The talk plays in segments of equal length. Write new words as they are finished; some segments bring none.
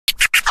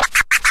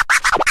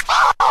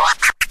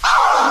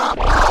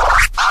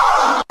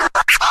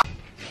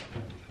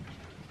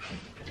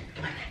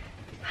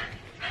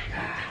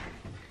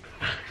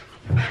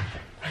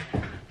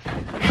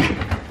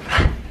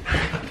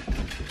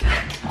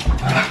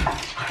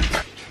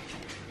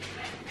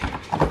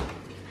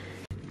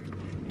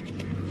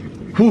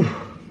Whew.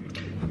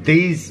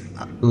 These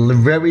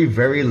very,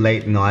 very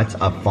late nights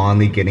are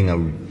finally getting a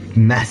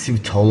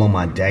massive toll on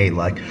my day.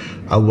 Like,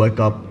 I woke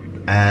up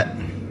at,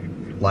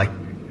 like,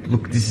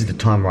 look, this is the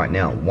time right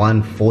now,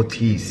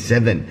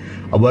 1:47.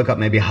 I woke up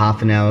maybe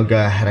half an hour ago,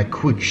 I had a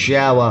quick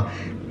shower,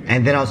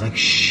 and then I was like,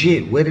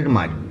 shit, where did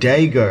my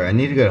day go? I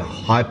need to go to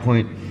High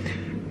Point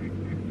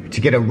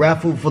to get a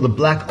raffle for the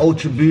black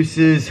ultra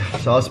boosters.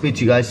 So I'll speak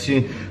to you guys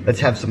soon. Let's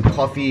have some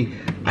coffee.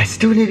 I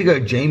still need to go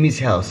to Jamie's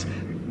house,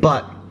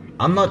 but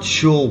I'm not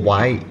sure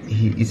why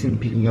he isn't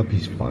picking up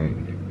his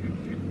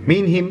phone. Me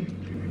and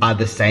him are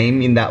the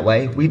same in that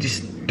way. We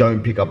just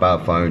don't pick up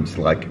our phones,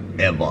 like,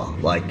 ever.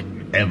 Like,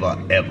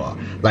 ever.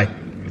 Like,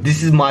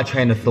 this is my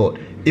train of thought.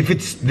 If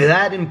it's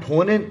that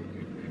important,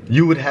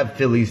 you would have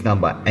Philly's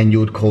number and you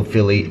would call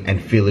Philly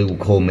and Philly will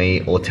call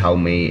me or tell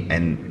me,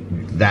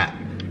 and that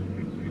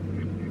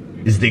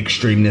is the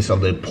extremeness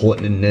of the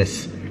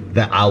importantness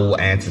that I will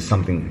answer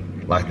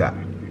something like that.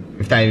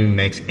 If that even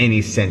makes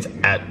any sense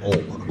at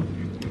all.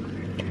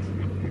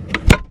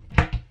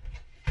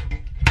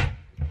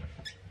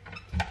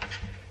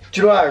 Do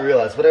you know what I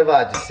realized? Whatever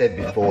I just said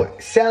before,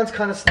 it sounds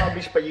kind of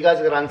snobbish, but you guys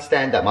gotta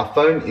understand that my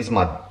phone is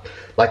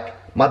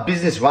my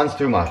business runs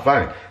through my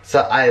phone. So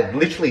I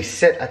literally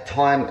set a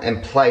time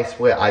and place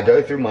where I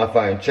go through my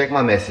phone, check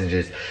my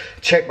messages,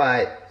 check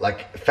my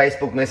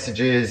Facebook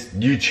messages,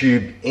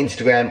 YouTube,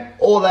 Instagram,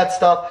 all that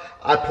stuff.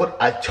 I put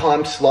a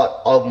time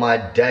slot of my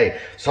day.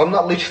 So I'm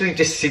not literally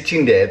just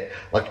sitting there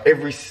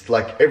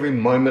every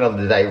moment of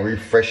the day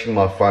refreshing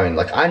my phone.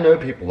 Like, I know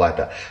people like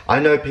that. I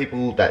know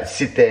people that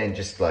sit there and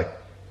just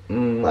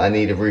I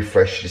need to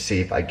refresh to see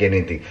if I get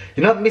anything.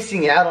 You're not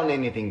missing out on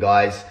anything,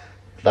 guys.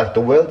 Like,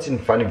 the world's in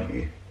front of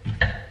you.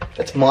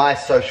 That's my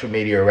social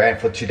media rant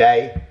for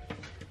today.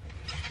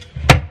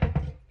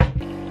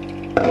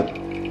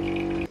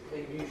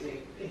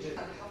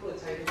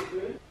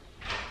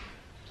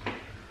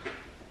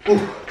 Ooh,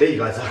 there you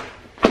guys are.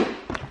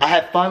 I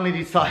have finally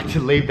decided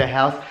to leave the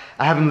house.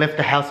 I haven't left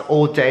the house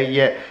all day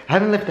yet. I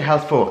haven't left the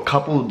house for a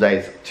couple of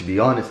days, to be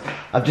honest.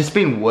 I've just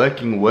been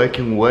working.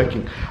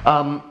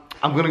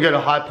 I'm gonna go to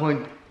High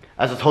Point.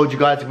 As I told you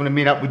guys, I'm gonna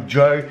meet up with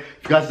Joe.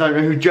 If you guys don't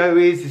know who Joe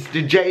is, it's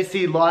the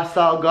JC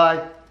lifestyle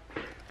guy.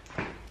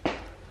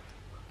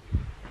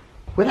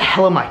 Where the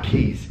hell are my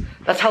keys?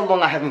 That's how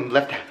long I haven't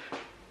left.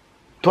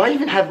 Do I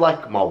even have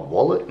my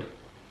wallet?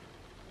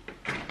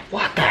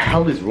 What the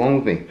hell is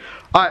wrong with me?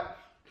 Alright,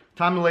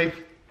 time to leave.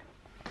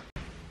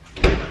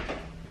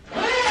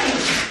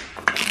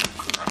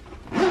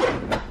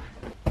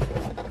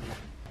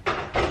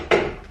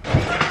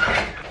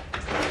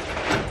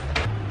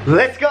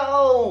 Let's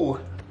go!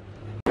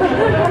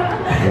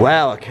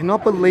 Wow, I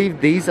cannot believe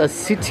these are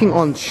sitting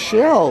on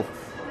shelf.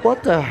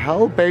 What the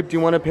hell, babe? Do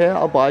you want a pair?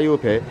 I'll buy you a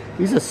pair.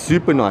 These are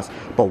super nice.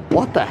 But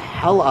what the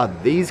hell are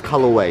these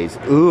colorways?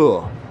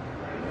 Ugh.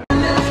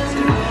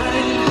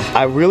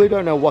 I really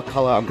don't know what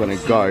color I'm gonna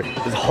go.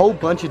 There's a whole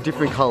bunch of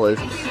different colors.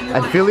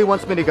 And Philly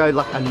wants me to go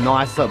like a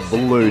nicer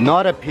blue.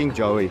 Not a pink,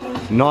 Joey.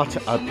 Not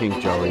a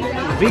pink, Joey.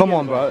 Vegan. Come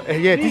on, bro.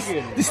 Yeah, this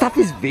stuff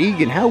is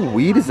vegan. How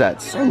weird is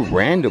that? So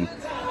random.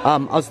 I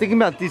was thinking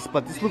about this,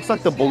 but this looks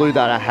like the blue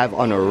that I have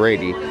on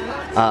already.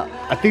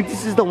 I think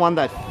this is the one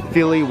that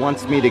Philly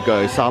wants me to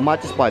go, so I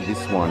might just buy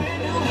this one.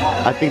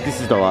 I think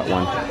this is the right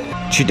one.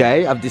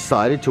 Today, I've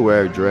decided to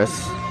wear a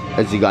dress,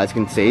 as you guys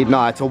can see.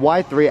 No, it's a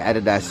Y3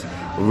 Adidas,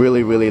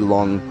 really, really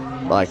long.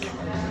 Like,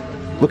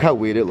 look how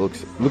weird it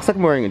looks. It looks like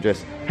I'm wearing a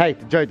dress. Hey,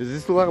 Joe, does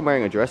this look like I'm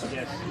wearing a dress?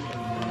 Yes.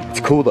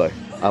 It's cool though.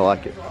 I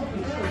like it.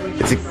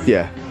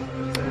 Yeah.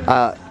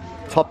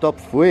 Topped up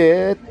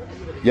with,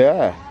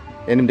 yeah,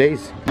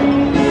 NMDs.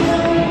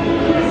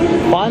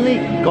 Finally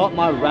got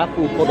my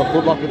raffle for the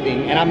Foot Locker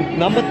thing, and I'm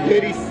number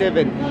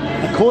 37.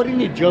 According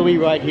to Joey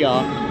right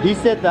here, he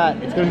said that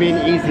it's gonna be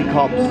an easy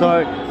cop.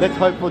 So let's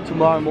hope for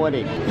tomorrow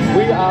morning.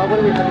 We are, what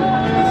are we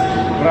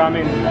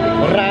having?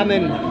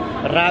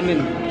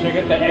 Ramen. Check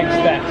out the egg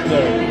stacks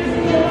though.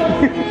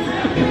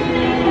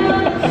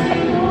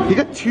 He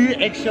got 2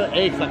 extra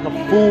eggs, like a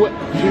full 2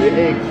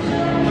 eggs.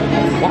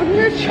 Why do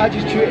you guys charge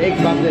us 2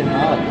 eggs rather than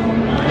half?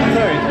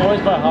 No, it's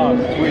always by half.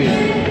 It's weird.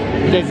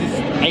 There's this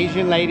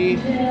Asian lady,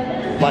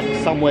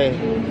 like somewhere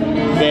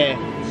there,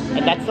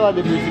 and that's where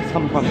the music's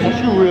coming from. It's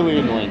actually really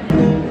annoying.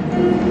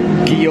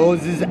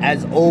 Gyozas,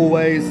 as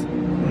always,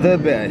 the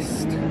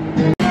best.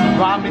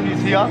 Ramen is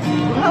here.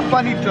 Look how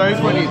funny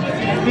Joe's one is.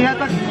 He has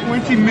like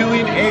 20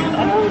 million eggs.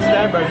 I don't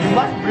understand, bro. You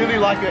must really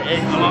like your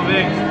eggs. I love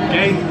eggs.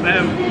 Gang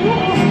them.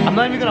 I'm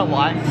not even gonna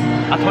lie.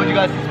 I told you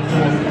guys this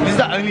before. This is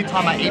the only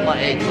time I eat my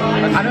eggs.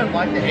 Like, I don't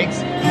like the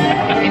eggs.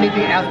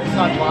 Anything else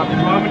besides ramen.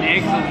 Ramen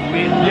eggs are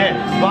weird.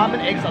 Yeah, ramen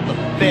eggs are the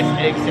best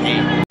eggs to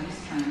eat.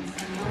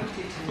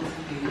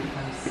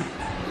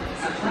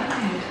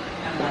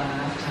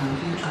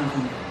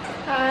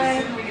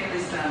 Hi.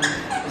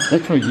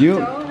 That's for you.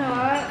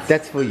 Donuts.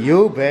 That's for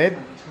you, babe.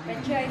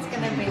 Bet you it's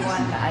gonna be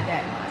one that I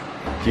don't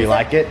like. Do you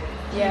like it?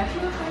 Yeah.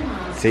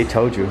 See,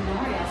 told you.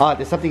 Oh,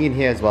 there's something in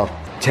here as well.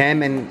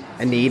 Tam and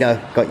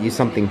Anita got you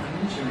something.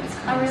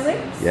 Oh really?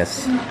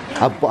 Yes.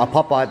 I'll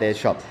pop by their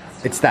shop.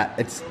 It's that.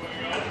 It's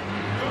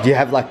You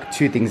have like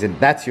 2 things in.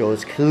 That's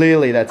yours.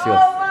 Clearly, that's yours.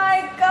 Oh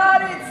my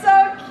god, it's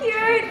so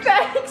cute.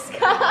 Thanks,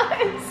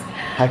 guys.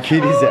 How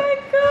cute is it? Oh my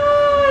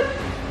god,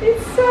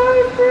 it's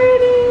so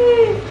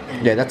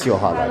pretty. Yeah, that's your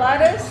highlight.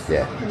 Highlighters?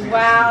 Yeah.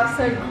 Wow,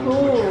 so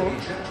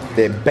cool.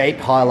 They're Bape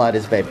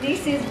highlighters, babe.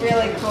 This is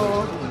really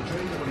cool.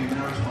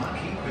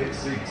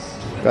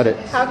 Got it.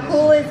 How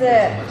cool is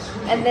it?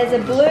 And there's a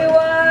blue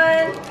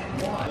one.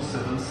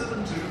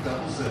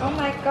 Oh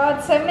my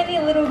god, so many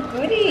little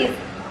goodies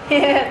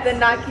here at the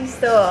Nike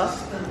store.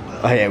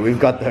 Oh yeah, we've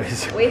got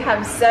those. We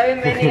have so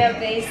many of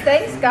these.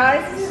 Thanks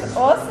guys, this is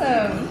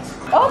awesome.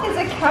 Oh, there's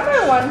a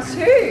camo one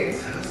too.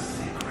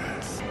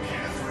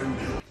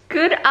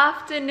 Good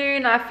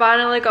afternoon. I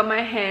finally got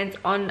my hands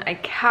on a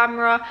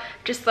camera.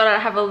 Just thought I'd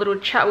have a little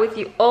chat with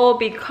you all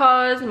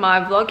because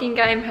my vlogging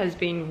game has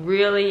been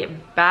really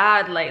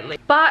bad lately.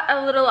 But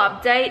a little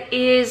update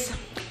is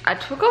I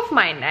took off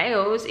my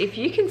nails. If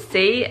you can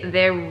see,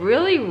 they're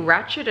really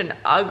ratchet and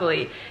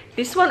ugly.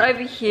 This one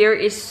over here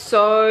is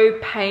so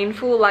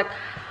painful. Like,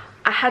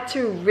 I had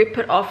to rip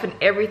it off and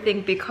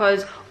everything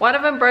because one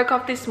of them broke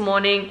off this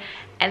morning,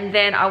 and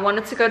then I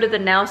wanted to go to the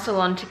nail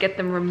salon to get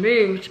them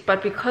removed,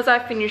 but because I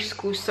finished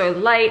school so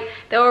late,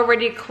 they were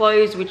already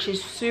closed, which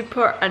is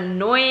super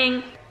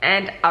annoying.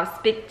 And I'll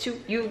speak to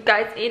you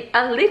guys in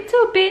a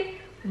little bit.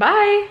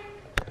 Bye.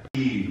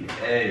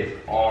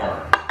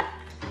 E-A-R.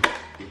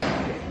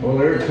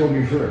 Well, Eric told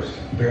me first.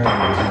 Apparently,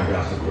 it's my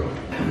gossip girl.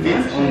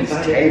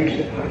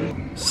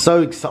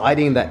 So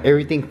exciting that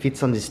everything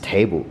fits on this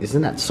table.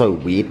 Isn't that so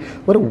weird?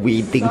 What a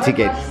weird thing to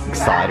get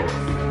excited.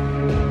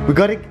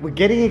 We're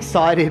getting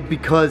excited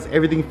because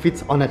everything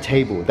fits on a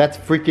table. That's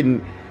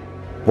freaking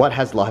what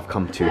has life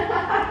come to.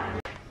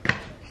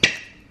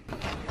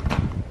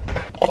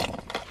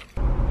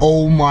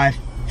 Oh my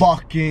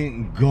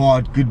fucking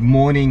god. Good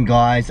morning,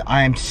 guys.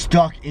 I am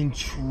stuck in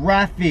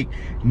traffic.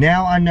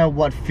 Now I know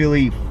what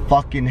Philly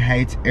fucking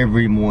hates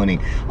every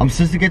morning. I'm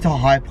supposed to get to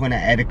High Point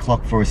at 8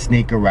 o'clock for a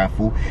sneaker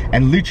raffle,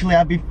 and literally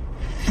I've been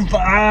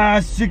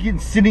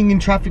sitting in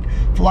traffic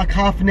for like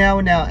half an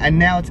hour now, and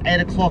now it's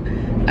 8 o'clock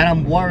and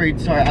I'm worried.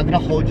 Sorry, I'm gonna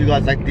hold you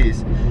guys like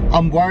this.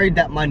 I'm worried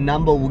that my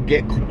number will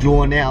get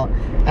drawn out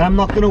and I'm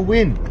not gonna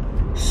win.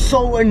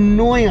 So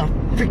annoying. I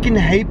freaking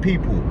hate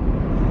people.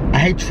 I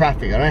hate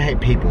traffic. I don't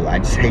hate people. I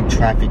just hate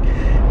traffic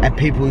and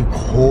people who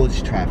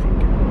cause traffic.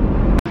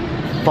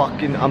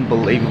 Fucking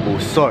unbelievable.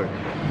 So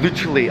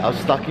literally I was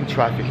stuck in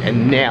traffic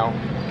and now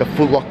the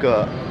Foot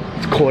Locker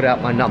called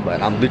out my number,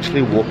 and I'm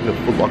literally walking to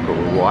Foot Locker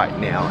right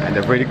now and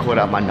they've already called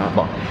out my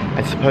number,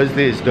 and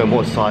supposedly there's no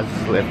more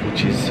sizes left,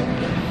 which is,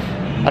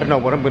 I don't know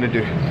what I'm gonna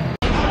do.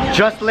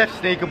 Just left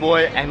Sneaker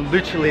Boy and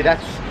literally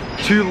that's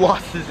 2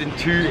 losses in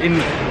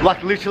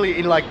literally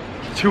in like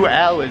 2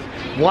 hours.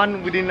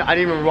 One I didn't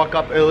even rock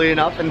up early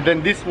enough, and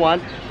then this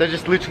one they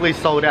just literally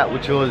sold out,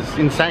 which was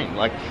insane.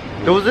 Like,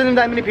 there wasn't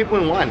that many people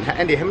in line.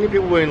 Andy, how many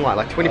people were in line?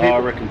 Like 20 people? I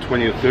reckon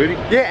 20 or 30.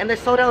 Yeah, and they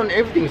sold out on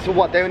everything. So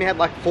what, they only had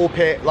like 4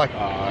 pair, like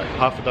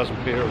half a dozen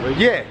pair at least.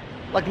 yeah,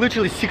 like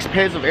literally 6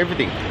 pairs of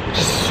everything, which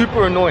is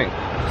super annoying.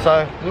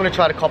 So I'm gonna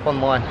try to cop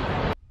online.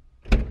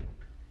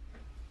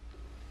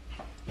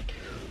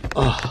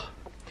 Oh,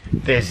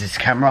 there's this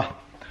camera.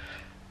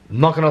 I'm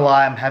not gonna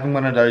lie, I'm having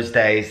one of those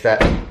days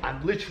that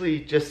I'm literally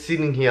just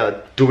sitting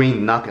here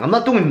doing nothing. I'm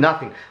not doing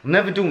nothing. I'm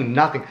never doing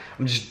nothing.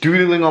 I'm just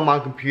doodling on my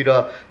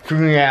computer,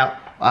 figuring out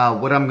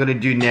what I'm gonna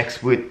do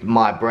next with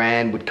my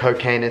brand, with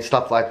cocaine and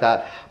stuff like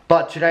that.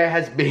 But today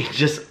has been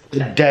just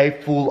a day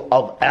full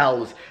of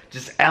L's.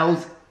 Just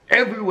L's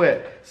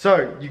everywhere.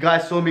 So, you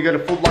guys saw me go to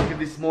Foot Locker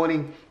this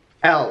morning,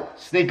 L.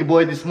 Sneaker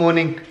Boy this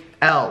morning,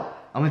 L.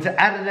 I went to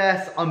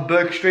Adidas on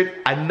Burke Street,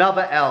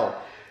 another L.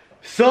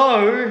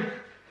 So,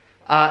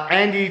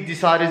 Andy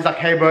decided, he's like,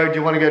 hey bro, do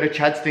you want to go to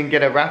Chadstone and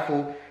get a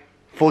raffle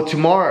for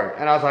tomorrow?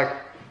 And I was like,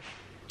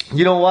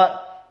 you know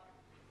what?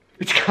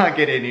 It can't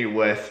get any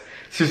worse.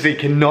 Seriously, it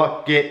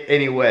cannot get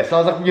any worse. So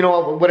I was like, you know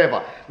what,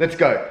 whatever, let's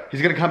go.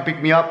 He's gonna come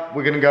pick me up.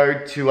 We're gonna go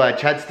to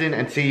Chadstone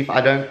and see if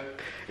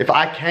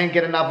I can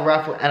get another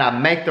raffle and I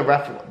make the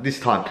raffle this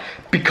time.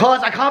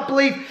 Because I can't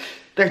believe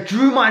they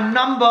drew my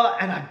number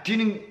and I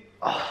didn't,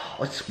 I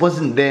just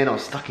wasn't there and I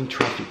was stuck in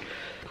traffic.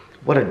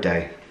 What a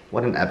day.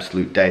 What an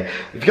absolute day.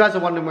 If you guys are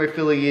wondering where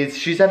Philly is,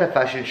 she's at a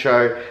fashion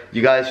show.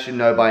 You guys should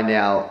know by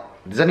now.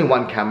 There's only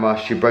one camera.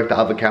 She broke the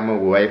other camera.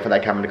 We're waiting for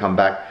that camera to come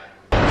back.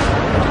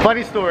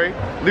 Funny story,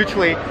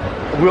 literally,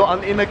 we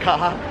were in the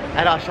car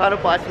and I was trying to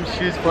buy some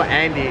shoes for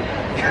Andy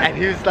and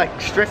he was like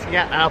stressing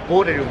out and I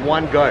bought it in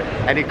one go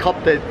and he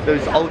copped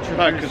those ultra.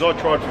 No, because I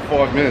tried for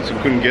 5 minutes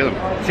and couldn't get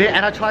them. See,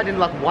 and I tried in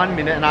like 1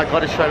 minute and I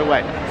got it straight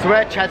away. So we're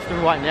at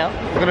Chadstone right now.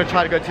 We're gonna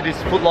try to go to this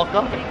Foot Locker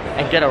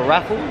and get a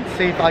raffle and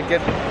see if I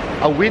get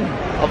a win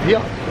of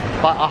here.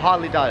 But I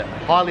highly doubt it.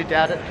 Highly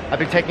doubt it. I've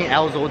been taking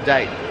L's all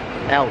day.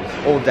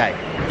 L's all day.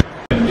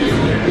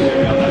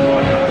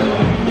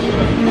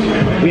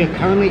 We are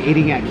currently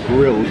eating at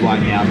Grilled right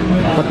now,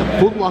 but the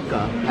Foot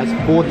Locker has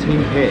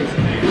 14 pairs.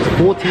 It's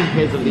 14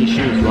 pairs of these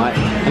shoes, right?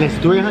 And it's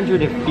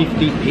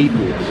 350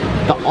 people.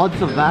 The odds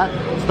of that,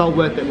 it's not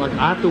worth it. Like,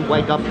 I have to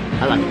wake up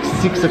at like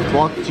 6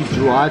 o'clock to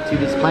drive to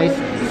this place,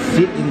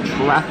 sit in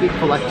traffic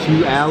for like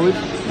 2 hours,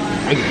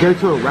 and go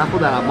to a raffle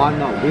that I might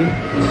not win.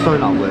 It's so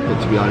not worth it,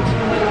 to be honest.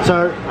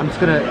 So I'm just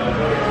gonna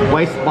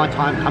waste my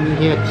time coming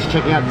here, just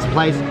checking out this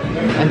place,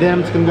 and then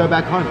I'm just gonna go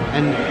back home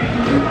and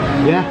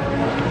yeah,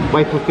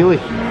 wait for Philly.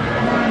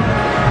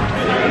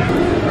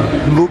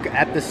 Look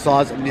at the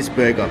size of this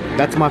burger.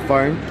 That's my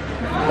phone.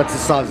 That's the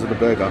size of the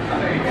burger.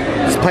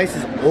 This place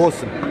is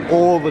awesome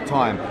all the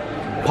time.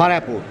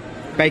 Pineapple,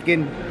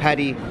 bacon,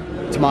 patty,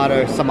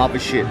 tomato, some other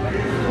shit.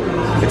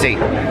 Let's eat.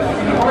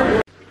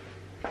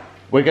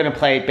 We're gonna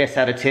play best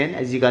out of 10.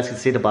 As you guys can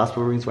see, the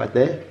basketball rings right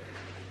there.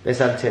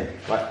 Best out of 10.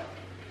 Right.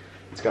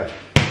 Let's go.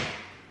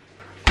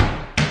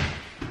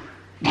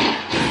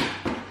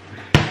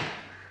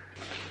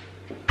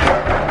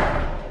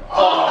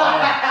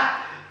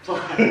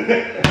 Ooh,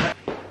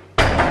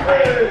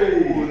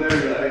 there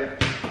we go.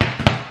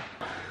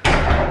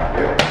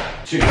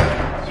 2,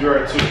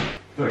 0, 2,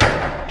 3.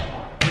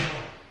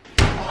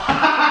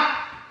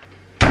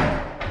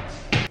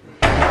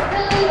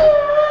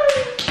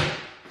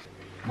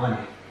 Money.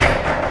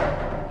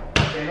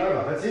 Game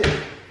over, that's it.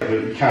 But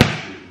you can't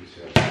shoot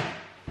yourself.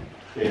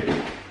 Yeah.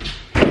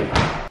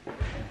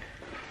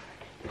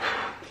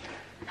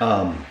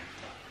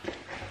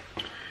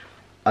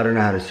 I don't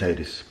know how to say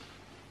this,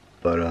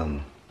 but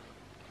I'm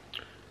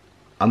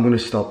gonna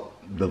stop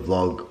the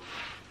vlog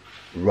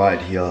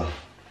right here.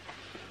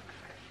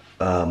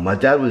 My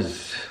dad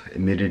was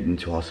admitted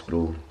into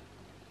hospital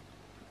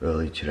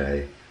early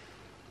today,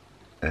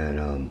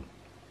 and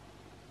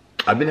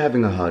I've been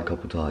having a hard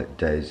couple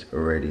days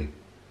already,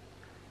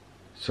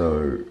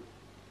 so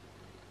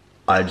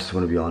I just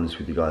want to be honest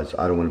with you guys.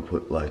 I don't want to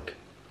put like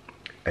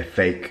a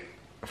fake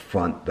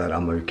front that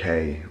I'm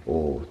okay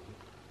or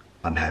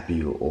I'm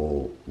happy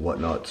or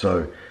whatnot.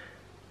 So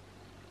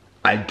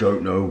I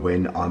don't know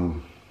when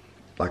I'm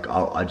like,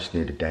 I just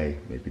need a day,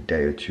 maybe a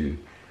day or two,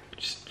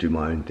 just do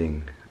my own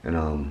thing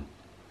and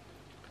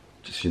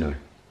just, you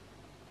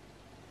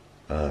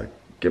know,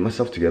 get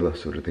myself together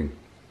sort of thing.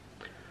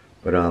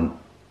 But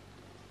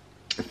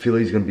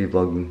Philly's gonna be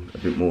vlogging a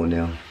bit more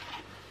now.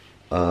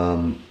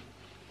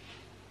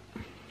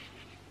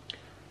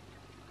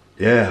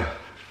 Yeah,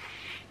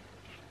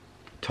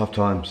 tough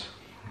times.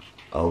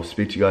 I'll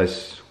speak to you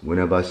guys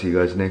whenever I see you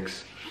guys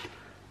next.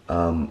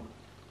 You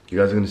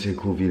guys are gonna see a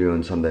cool video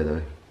on Sunday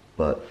though,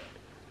 but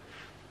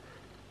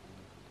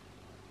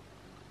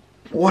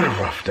what a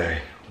rough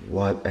day.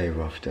 What a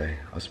rough day.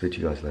 I'll speak to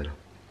you guys later.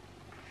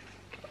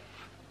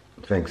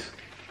 Thanks.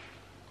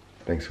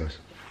 Thanks guys.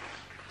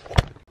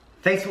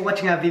 Thanks for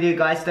watching our video,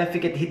 guys. Don't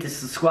forget to hit the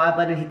subscribe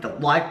button, hit the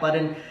like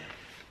button.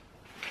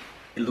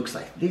 It looks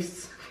like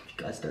this. If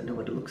you guys don't know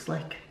what it looks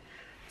like.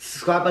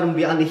 Subscribe button will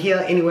be under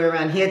here, anywhere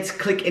around here. Just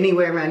click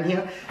anywhere around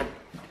here.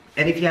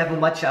 And if you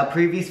haven't watched our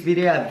previous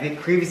video will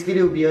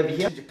be over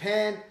here.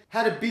 Japan,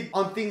 how to bid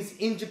on things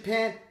in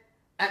Japan,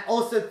 and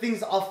also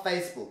things off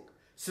Facebook.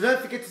 So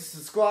don't forget to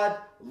subscribe,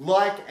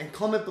 like, and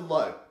comment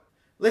below.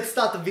 Let's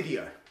start the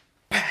video.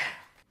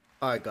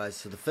 Alright guys,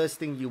 so the first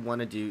thing you want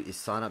to do is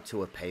sign up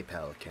to a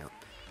PayPal account.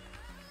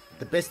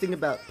 The best thing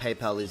about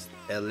PayPal is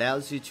it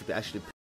allows you to actually